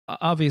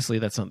obviously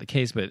that's not the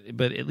case, but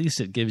at least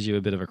it gives you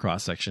a bit of a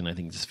cross section. I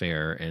think it's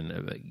fair and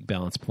a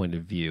balanced point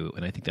of view,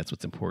 and I think that's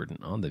what's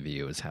important on The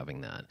View is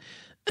having that.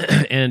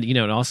 And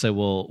it also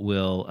will.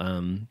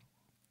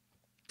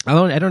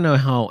 I don't know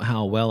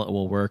how well it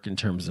will work in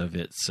terms of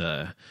its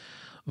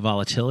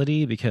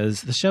volatility,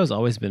 because the show's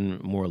always been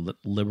more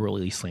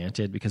liberally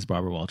slanted, because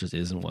Barbara Walters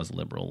is and was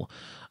liberal,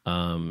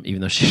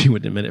 even though she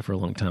wouldn't admit it for a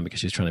long time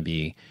because she was trying to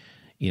be,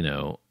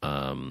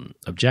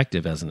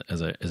 objective as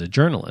a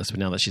journalist. But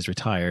now that she's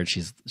retired,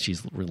 she's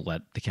really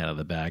let the cat out of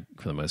the bag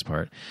for the most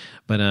part.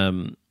 But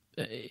I'm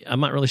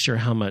not really sure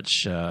how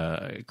much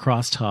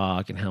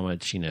crosstalk and how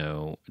much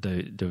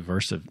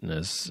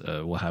diversiveness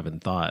we'll have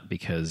in thought,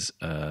 because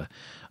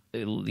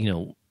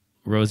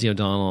Rosie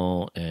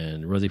O'Donnell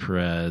and Rosie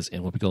Perez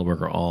and Whoopi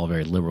Goldberg are all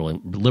very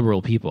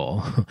liberal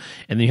people,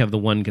 and then you have the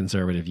one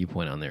conservative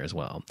viewpoint on there as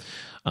well.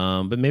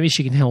 But maybe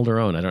she can hold her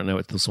own. I don't know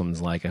what this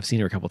woman's like. I've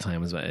seen her a couple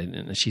times,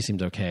 and she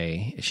seemed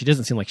okay. She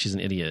doesn't seem like she's an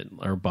idiot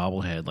or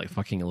bobblehead like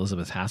fucking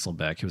Elizabeth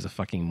Hasselbeck, who was a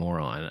fucking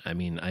moron. I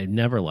mean, I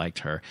never liked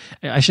her.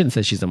 I shouldn't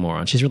say she's a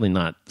moron. She's really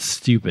not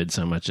stupid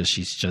so much as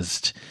she's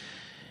just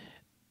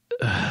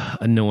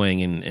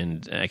annoying,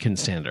 and I couldn't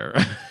stand her.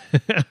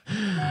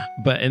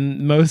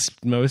 And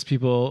most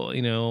people,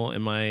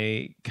 in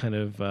my kind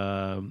of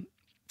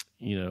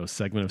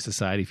segment of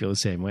society feel the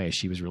same way.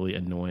 She was really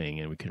annoying,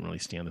 and we couldn't really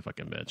stand the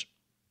fucking bitch.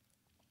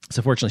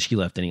 So fortunately, she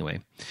left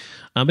anyway.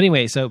 But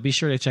anyway, so be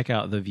sure to check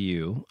out The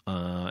View.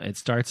 It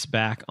starts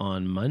back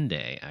on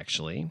Monday,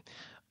 actually,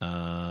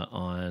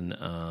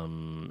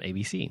 on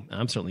ABC.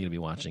 I'm certainly going to be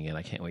watching it.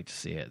 I can't wait to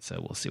see it. So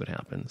we'll see what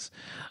happens.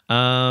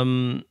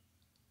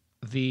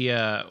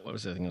 What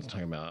was the thing I was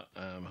talking about?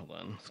 Hold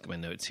on, let's get my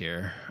notes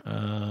here.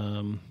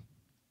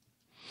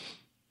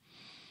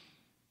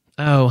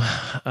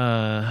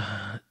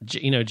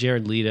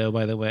 Jared Leto,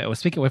 by the way.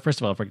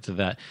 First of all, I'll forget to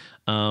that.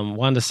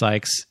 Wanda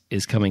Sykes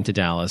is coming to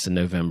Dallas in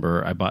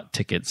November. I bought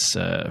tickets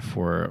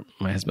for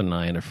my husband and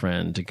I and a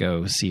friend to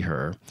go see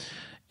her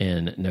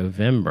in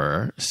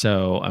November.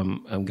 So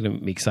I'm going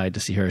to be excited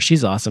to see her.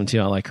 She's awesome too.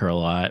 I like her a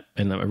lot.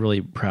 And I'm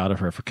really proud of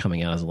her for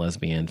coming out as a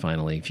lesbian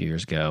finally a few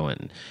years ago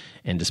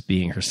and just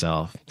being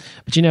herself.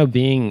 But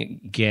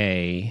being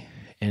gay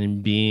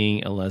and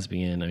being a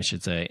lesbian, I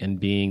should say, and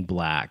being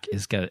black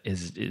is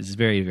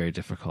very, very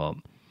difficult.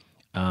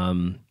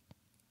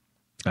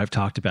 I've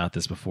talked about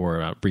this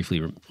before. I'll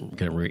briefly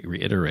going to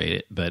reiterate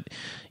it, but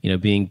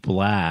being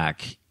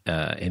black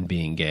and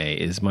being gay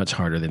is much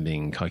harder than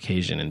being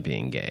Caucasian and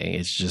being gay.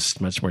 It's just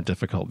much more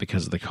difficult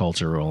because of the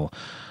cultural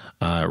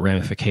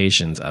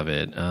ramifications of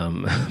it.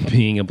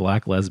 Being a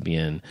black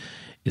lesbian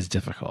is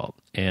difficult,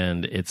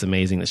 and it's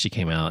amazing that she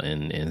came out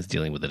and is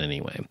dealing with it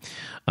anyway.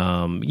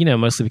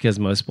 Mostly because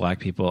most black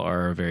people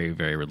are very,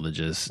 very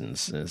religious and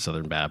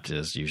Southern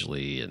Baptist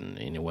usually,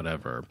 and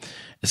whatever.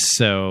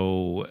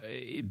 So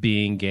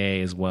being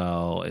gay as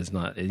well is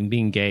not, and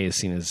being gay is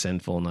seen as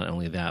sinful. Not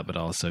only that, but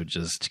also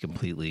just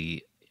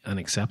completely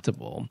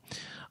unacceptable.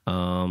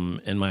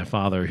 And my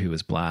father, who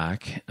is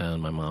black,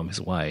 and my mom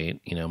is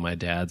white, my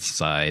dad's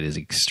side is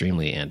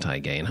extremely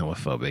anti-gay and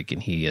homophobic,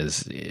 and he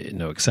is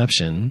no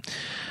exception.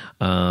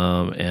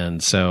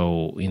 And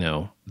so,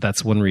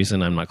 that's one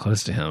reason I'm not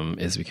close to him,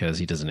 is because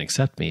he doesn't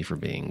accept me for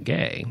being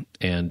gay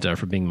and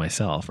for being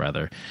myself,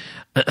 rather.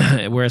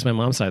 Whereas my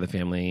mom's side of the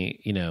family,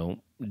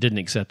 didn't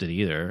accept it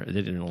either.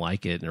 They didn't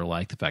like it or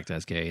like the fact that I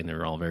was gay, and they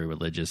were all very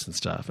religious and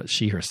stuff. But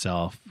she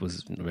herself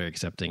was very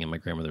accepting, and my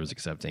grandmother was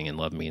accepting and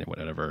loved me and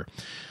whatever.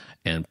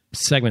 And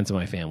segments of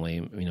my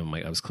family,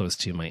 I was close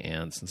to my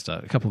aunts and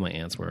stuff. A couple of my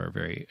aunts were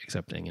very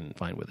accepting and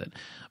fine with it.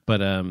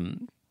 But,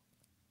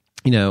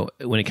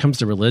 when it comes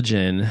to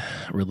religion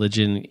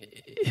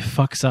it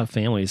fucks up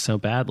families so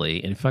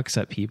badly, and it fucks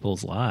up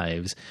people's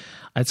lives.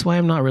 That's why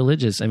I'm not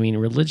religious. I mean,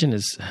 religion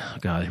is... Oh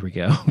God, here we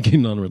go. I'm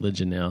getting on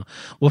religion now.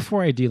 Well,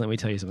 before I do, let me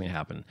tell you something that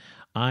happened.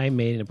 I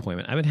made an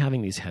appointment. I've been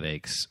having these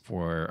headaches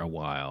for a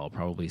while,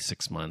 probably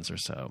 6 months or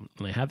so.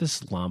 And I have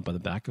this lump on the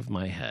back of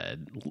my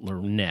head, or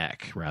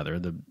neck, rather,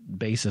 the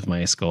base of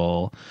my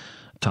skull,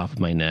 top of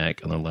my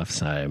neck on the left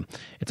side.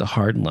 It's a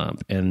hard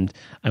lump. And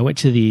I went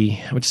to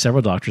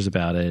several doctors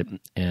about it.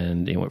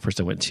 And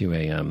first I went to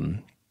a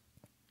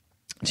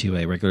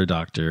regular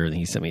doctor, and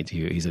he sent me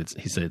to, he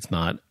said it's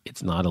not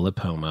a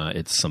lipoma,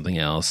 it's something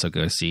else. So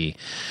go see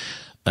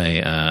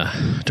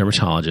a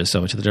dermatologist. So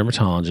I went to the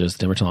dermatologist.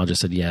 The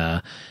dermatologist said,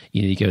 yeah,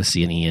 you need to go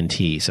see an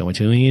ENT. So I went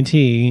to an ENT.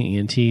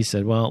 ENT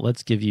said, well,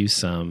 let's give you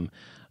some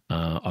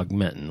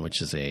Augmentin,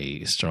 which is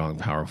a strong,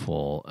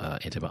 powerful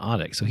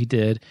antibiotic. So he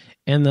did,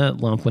 and the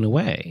lump went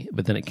away.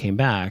 But then it came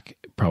back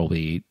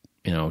probably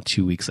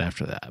 2 weeks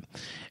after that.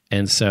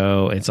 And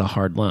so it's a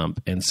hard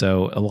lump. And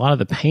so a lot of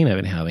the pain I've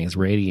been having is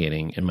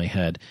radiating in my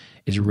head,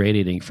 is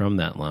radiating from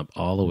that lump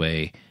all the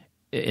way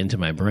into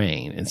my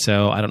brain. And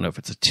so I don't know if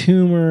it's a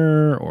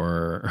tumor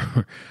or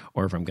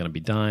if I'm going to be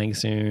dying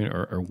soon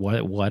or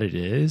what it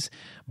is,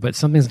 but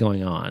something's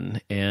going on.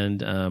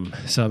 And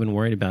so I've been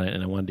worried about it,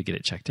 and I wanted to get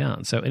it checked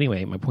out. So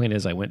anyway, my point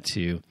is I went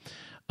to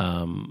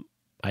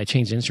I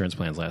changed insurance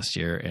plans last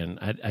year, and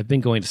I've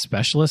been going to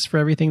specialists for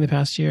everything the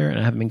past year, and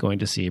I haven't been going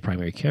to see a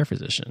primary care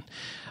physician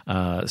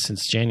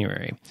since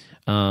January.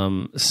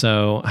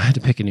 So I had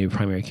to pick a new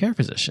primary care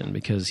physician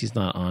because he's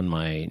not on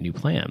my new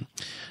plan.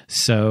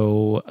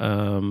 So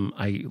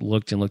I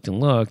looked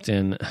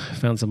and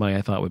found somebody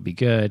I thought would be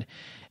good,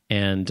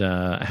 and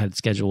I had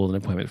scheduled an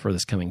appointment for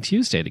this coming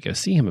Tuesday to go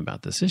see him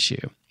about this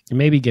issue.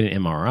 Maybe get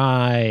an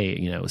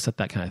MRI, set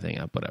that kind of thing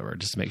up, whatever,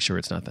 just to make sure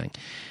it's nothing.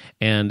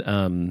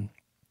 And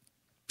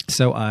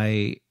so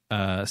I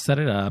set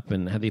it up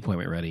and had the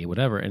appointment ready,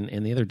 whatever.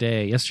 And the other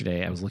day,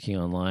 yesterday, I was looking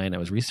online. I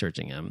was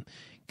researching him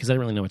because I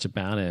didn't really know much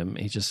about him.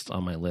 He's just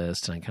on my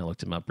list, and I kind of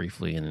looked him up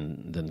briefly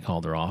and then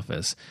called their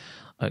office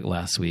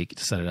last week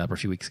to set it up, or a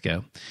few weeks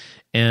ago.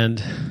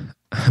 And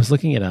I was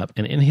looking it up,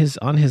 and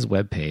on his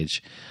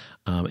webpage,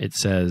 it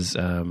says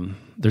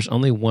there's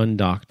only one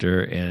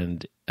doctor,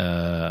 and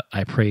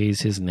I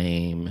praise his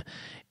name,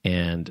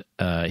 and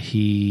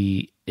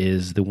he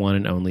is the one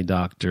and only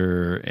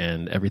doctor,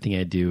 and everything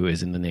I do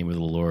is in the name of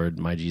the Lord,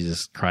 my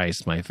Jesus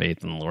Christ, my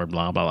faith in the Lord,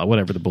 blah, blah, blah,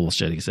 whatever the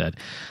bullshit he said.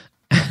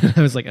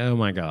 I was like, oh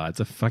my God, it's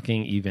a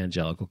fucking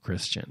evangelical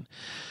Christian.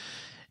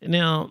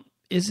 Now,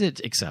 is it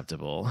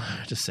acceptable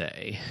to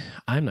say,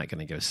 I'm not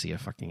going to go see a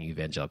fucking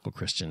evangelical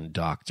Christian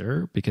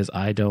doctor because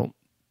I don't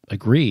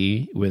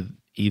agree with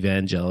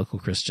evangelical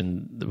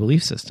Christian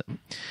belief system?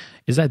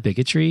 Is that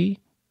bigotry?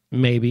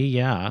 Maybe,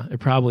 yeah. It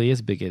probably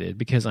is bigoted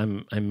because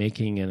I'm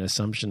making an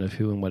assumption of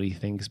who and what he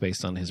thinks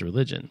based on his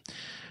religion.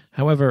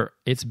 However,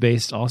 it's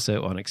based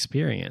also on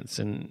experience,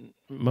 and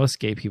most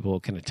gay people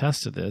can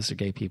attest to this, or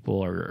gay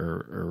people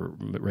or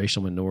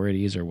racial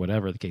minorities or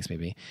whatever the case may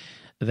be,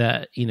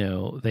 that,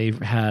 they've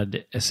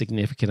had a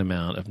significant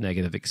amount of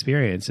negative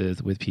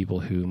experiences with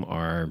people whom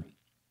are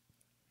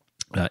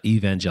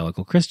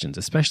evangelical Christians,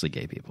 especially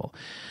gay people.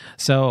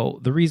 So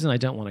the reason I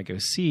don't want to go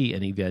see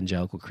an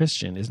evangelical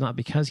Christian is not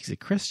because he's a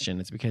Christian,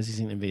 it's because he's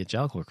an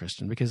evangelical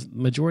Christian, because the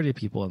majority of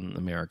people in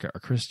America are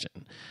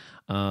Christian.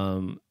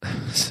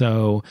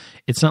 So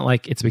it's not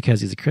like it's because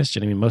he's a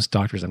Christian. I mean, most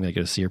doctors I'm going to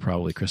go see are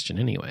probably Christian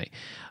anyway.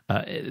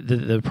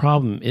 The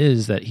problem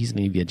is that he's an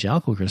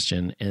evangelical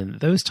Christian,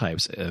 and those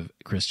types of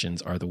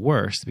Christians are the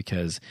worst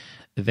because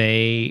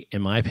they,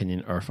 in my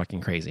opinion, are fucking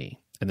crazy,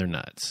 and they're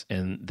nuts,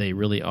 and they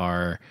really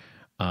are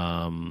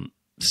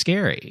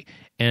scary.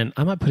 And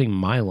I'm not putting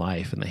my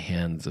life in the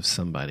hands of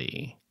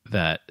somebody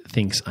that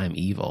thinks I'm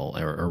evil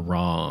or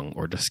wrong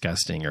or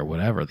disgusting or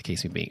whatever the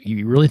case may be.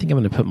 You really think I'm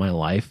going to put my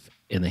life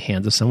in the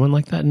hands of someone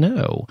like that?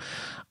 No.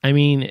 I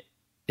mean,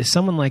 if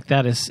someone like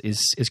that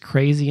is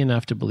crazy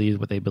enough to believe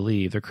what they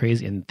believe, they're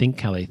crazy and think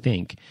how they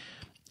think,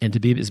 and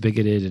to be as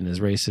bigoted and as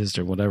racist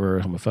or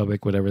whatever,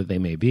 homophobic, whatever they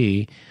may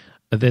be,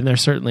 then they're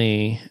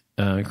certainly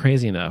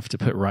crazy enough to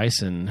put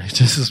ricin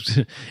just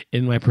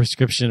in my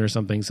prescription or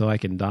something so I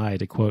can die,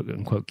 to quote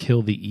unquote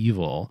kill the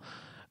evil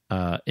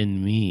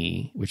in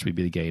me, which would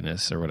be the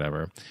gayness or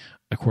whatever,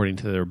 according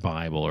to their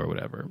Bible or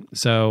whatever.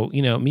 So,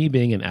 me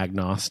being an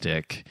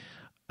agnostic,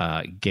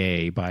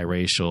 gay,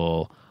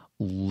 biracial,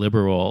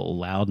 liberal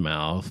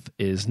loudmouth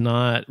is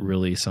not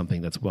really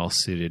something that's well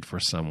suited for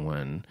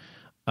someone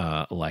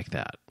like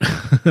that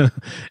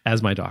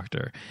as my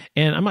doctor.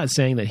 And I'm not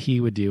saying that he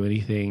would do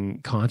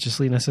anything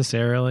consciously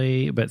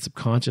necessarily, but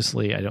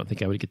subconsciously, I don't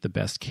think I would get the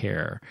best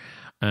care.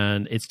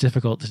 And it's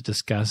difficult to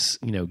discuss,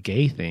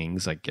 gay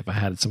things. Like if I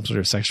had some sort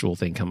of sexual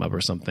thing come up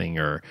or something,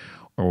 or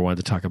wanted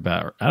to talk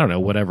about, I don't know,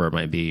 whatever it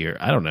might be, or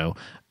I don't know,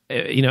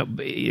 you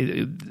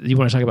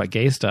want to talk about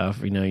gay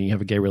stuff, you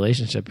have a gay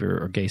relationship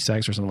or gay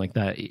sex or something like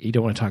that. You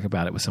don't want to talk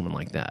about it with someone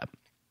like that.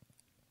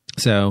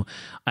 So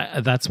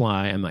that's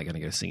why I'm not going to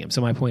go see him. So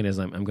my point is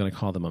I'm going to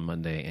call them on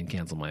Monday and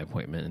cancel my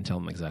appointment and tell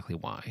them exactly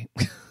why.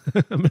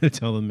 I'm going to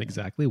tell them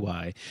exactly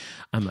why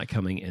I'm not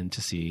coming in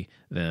to see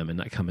them and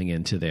not coming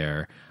into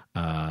their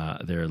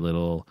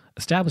little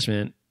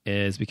establishment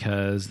is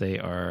because they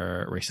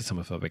are racist,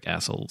 homophobic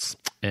assholes.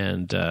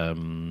 And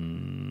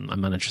I'm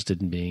not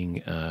interested in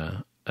being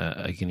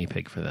a guinea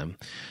pig for them.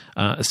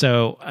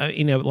 So a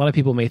lot of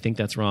people may think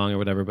that's wrong or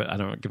whatever, but I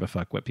don't give a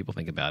fuck what people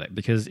think about it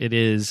because it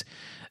is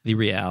the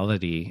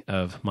reality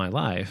of my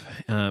life.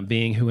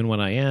 Being who and what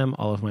I am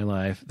all of my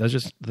life, those are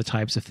just the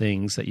types of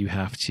things that you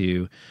have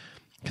to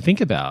think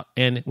about.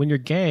 And when you're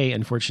gay,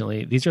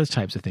 unfortunately, these are the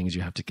types of things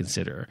you have to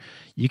consider.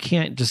 You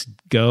can't just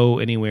go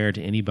anywhere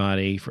to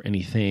anybody for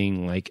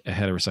anything like a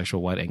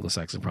heterosexual white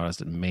Anglo-Saxon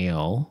Protestant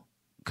male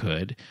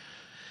could,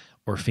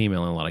 or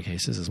female in a lot of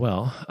cases as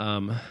well.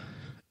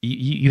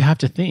 You have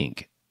to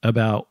think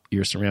about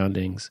your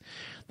surroundings,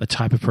 the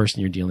type of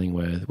person you're dealing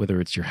with, whether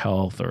it's your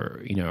health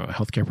or, a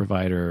healthcare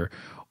provider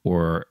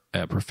or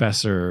a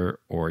professor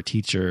or a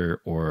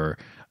teacher or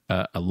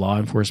a law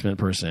enforcement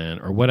person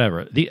or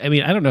whatever. I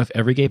don't know if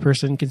every gay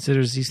person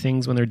considers these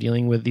things when they're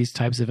dealing with these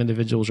types of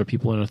individuals or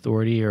people in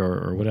authority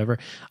or whatever.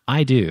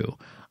 I do,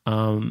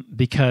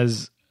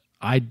 because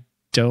I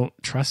don't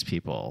trust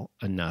people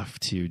enough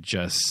to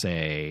just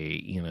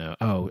say, you know,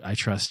 oh, I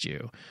trust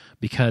you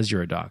because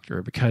you're a doctor,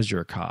 or because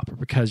you're a cop, or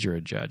because you're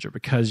a judge, or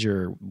because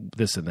you're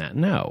this and that.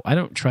 No, I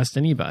don't trust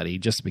anybody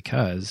just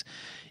because.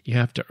 You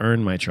have to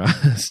earn my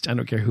trust. I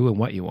don't care who and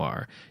what you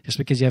are. Just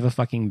because you have a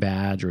fucking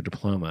badge or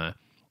diploma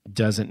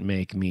doesn't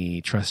make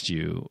me trust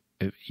you.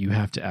 You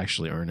have to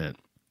actually earn it.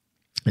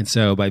 And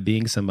so by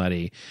being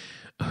somebody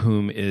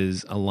whom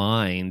is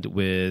aligned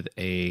with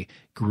a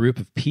group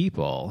of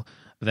people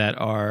that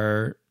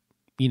are,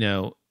 you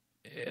know,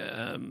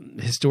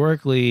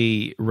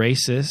 historically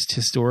racist,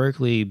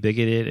 historically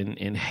bigoted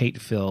and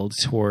hate-filled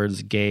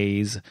towards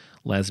gays,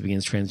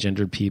 lesbians,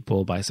 transgendered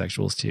people,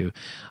 bisexuals too,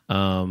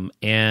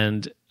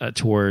 and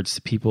towards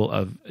people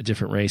of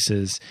different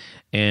races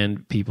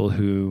and people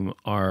who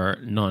are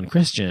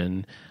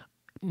non-Christian,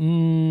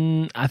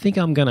 I think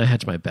I'm going to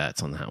hedge my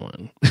bets on that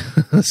one.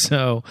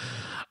 So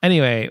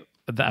anyway,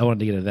 I wanted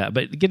to get into that.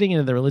 But getting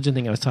into the religion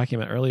thing I was talking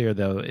about earlier,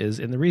 though, is,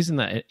 and the reason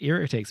that it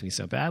irritates me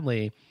so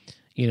badly,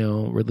 you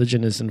know,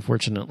 religion is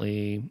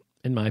unfortunately,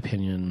 in my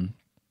opinion,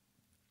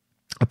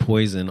 a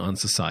poison on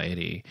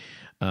society.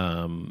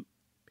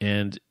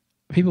 And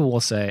people will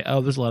say,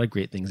 oh, there's a lot of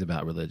great things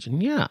about religion.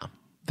 Yeah,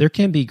 there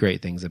can be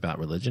great things about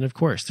religion. Of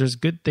course, there's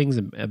good things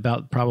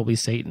about probably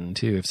Satan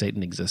too, if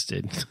Satan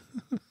existed.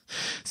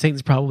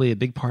 Satan's probably a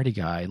big party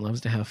guy and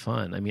loves to have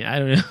fun. I mean, I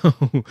don't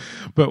know.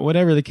 But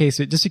whatever the case,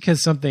 just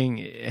because something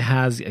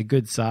has a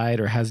good side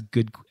or has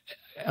good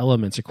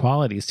elements or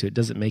qualities to it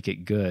doesn't make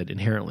it good,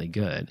 inherently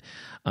good.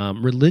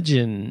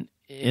 Religion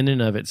in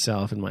and of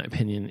itself, in my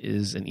opinion,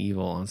 is an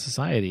evil on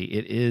society.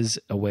 It is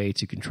a way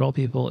to control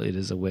people. It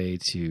is a way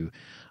to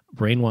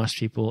brainwash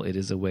people. It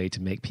is a way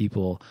to make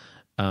people,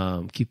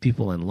 keep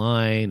people in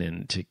line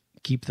and to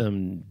keep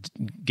them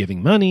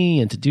giving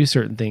money and to do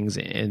certain things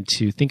and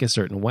to think a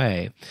certain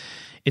way.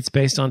 It's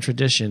based on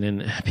tradition,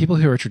 and people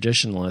who are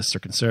traditionalists or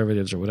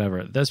conservatives or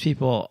whatever, those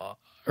people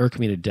irk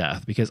me to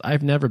death because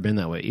I've never been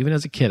that way. Even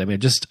as a kid, I mean,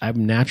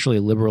 I'm naturally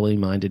a liberally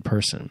minded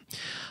person.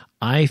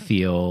 I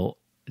feel,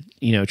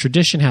 you know,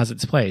 tradition has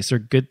its place. They're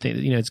good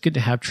things. You know, it's good to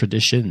have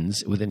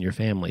traditions within your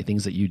family,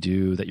 things that you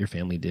do that your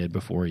family did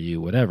before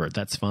you, whatever.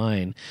 That's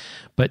fine.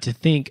 But to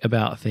think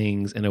about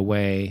things in a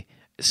way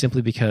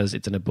simply because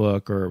it's in a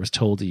book or it was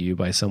told to you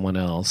by someone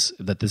else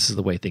that this is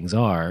the way things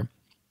are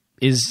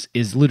is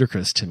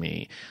ludicrous to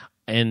me.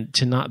 And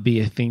to not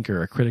be a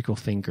thinker, a critical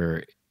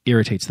thinker,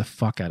 irritates the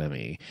fuck out of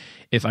me.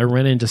 If I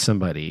run into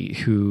somebody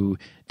who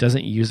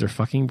doesn't use their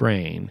fucking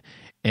brain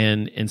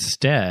and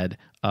instead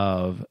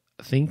of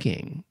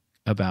thinking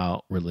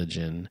about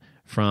religion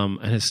from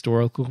a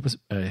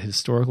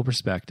historical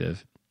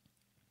perspective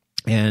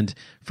and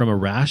from a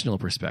rational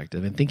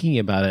perspective and thinking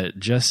about it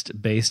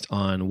just based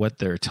on what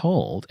they're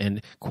told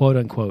and quote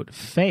unquote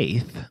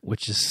faith,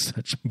 which is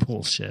such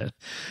bullshit.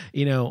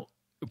 You know,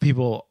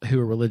 people who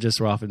are religious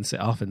will often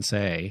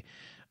say,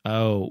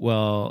 oh,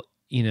 well,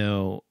 you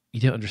know,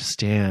 you don't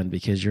understand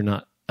because you're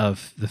not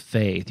of the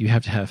faith. You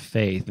have to have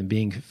faith, and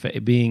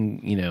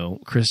being, you know,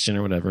 Christian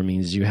or whatever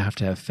means you have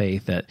to have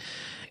faith that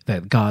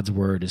God's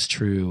word is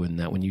true and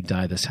that when you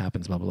die, this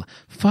happens, blah, blah, blah.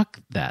 Fuck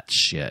that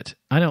shit.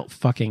 I don't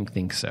fucking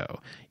think so.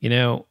 You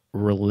know,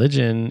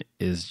 religion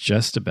is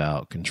just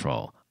about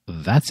control.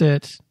 That's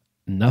it.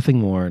 Nothing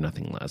more,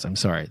 nothing less. I'm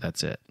sorry.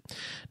 That's it.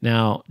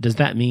 Now, does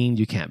that mean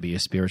you can't be a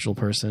spiritual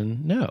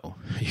person? No.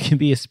 You can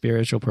be a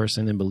spiritual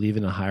person and believe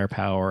in a higher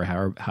power,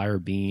 higher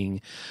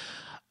being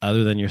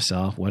other than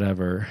yourself,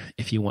 whatever,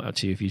 if you want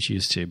to, if you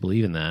choose to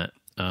believe in that.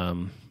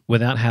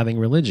 Without having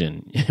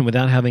religion,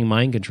 without having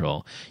mind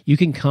control. You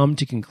can come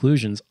to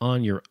conclusions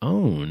on your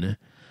own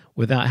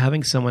without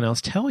having someone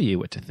else tell you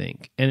what to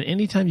think. And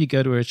anytime you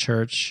go to a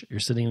church, you're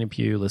sitting in a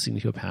pew listening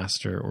to a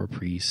pastor or a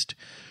priest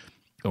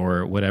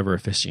or whatever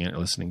officiant you're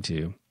listening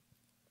to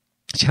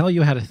tell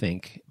you how to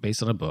think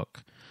based on a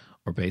book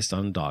or based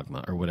on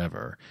dogma or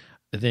whatever,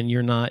 then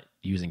you're not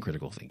using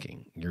critical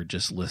thinking. You're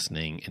just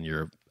listening and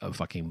you're a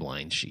fucking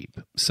blind sheep.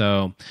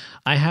 So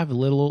I have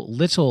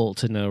little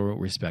to no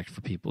respect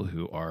for people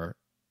who are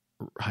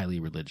highly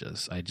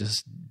religious. I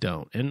just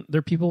don't. And there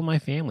are people in my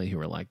family who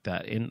are like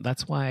that. And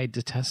that's why I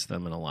detest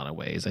them in a lot of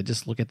ways. I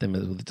just look at them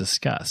with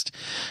disgust,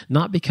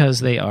 not because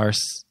they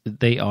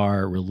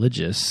are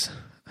religious,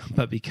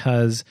 but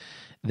because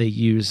they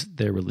use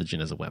their religion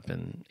as a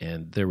weapon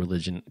and their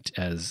religion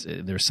as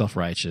they're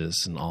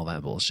self-righteous and all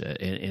that bullshit.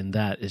 And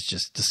that is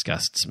just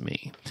disgusts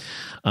me.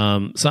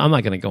 So I'm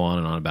not going to go on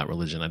and on about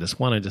religion. I just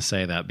wanted to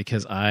say that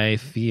because I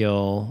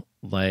feel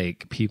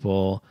like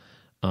people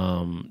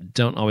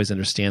don't always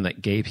understand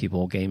that gay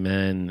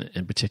men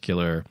in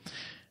particular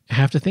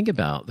have to think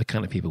about the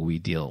kind of people we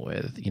deal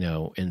with, you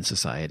know, in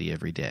society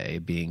every day,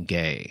 being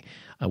gay.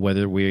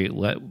 Whether we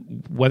let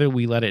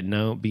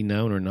it be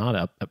known or not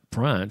up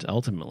front,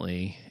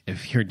 ultimately,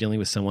 if you're dealing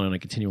with someone on a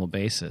continual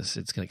basis,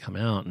 it's going to come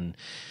out, and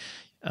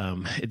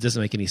it doesn't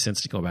make any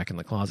sense to go back in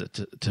the closet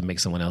to make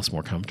someone else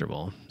more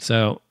comfortable.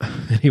 So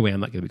anyway,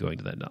 I'm not going to be going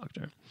to that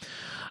doctor.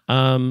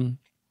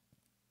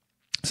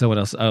 So what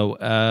else?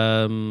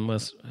 Oh,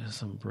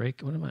 some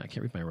break. What am I? I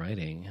can't read my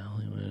writing.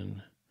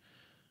 Hollywood.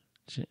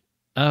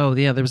 Oh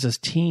yeah, there was this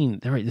teen.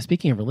 Right,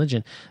 speaking of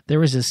religion, there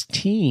was this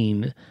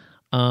teen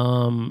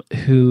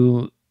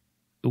who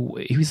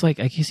he was like,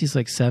 I guess he's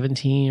like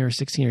 17 or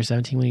 16 or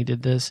 17 when he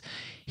did this.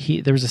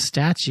 There was a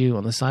statue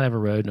on the side of a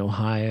road in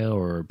Ohio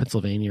or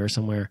Pennsylvania or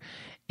somewhere,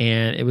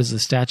 and it was the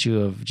statue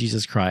of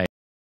Jesus Christ.